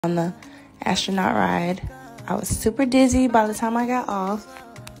on the astronaut ride. I was super dizzy by the time I got off.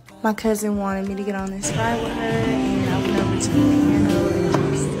 My cousin wanted me to get on this ride with her, and I went over to the piano and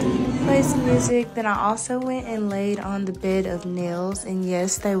just played some music. Then I also went and laid on the bed of nails, and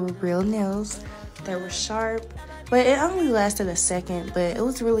yes, they were real nails. They were sharp, but it only lasted a second, but it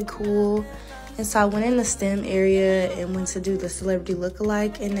was really cool. And so I went in the STEM area and went to do the celebrity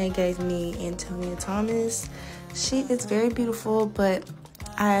lookalike, and they gave me Antonia Thomas. She is very beautiful, but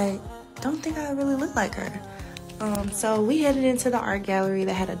I don't think I really look like her. So we headed into the art gallery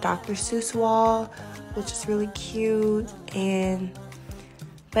that had a Dr. Seuss wall, which is really cute. And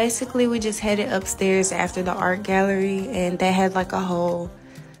basically we just headed upstairs after the art gallery, and they had like a whole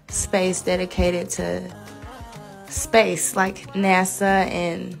space dedicated to space, like NASA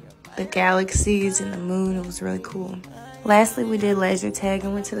and the galaxies and the moon. It was really cool. Lastly, we did laser tag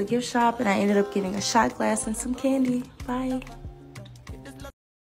and went to the gift shop, and I ended up getting a shot glass and some candy. Bye.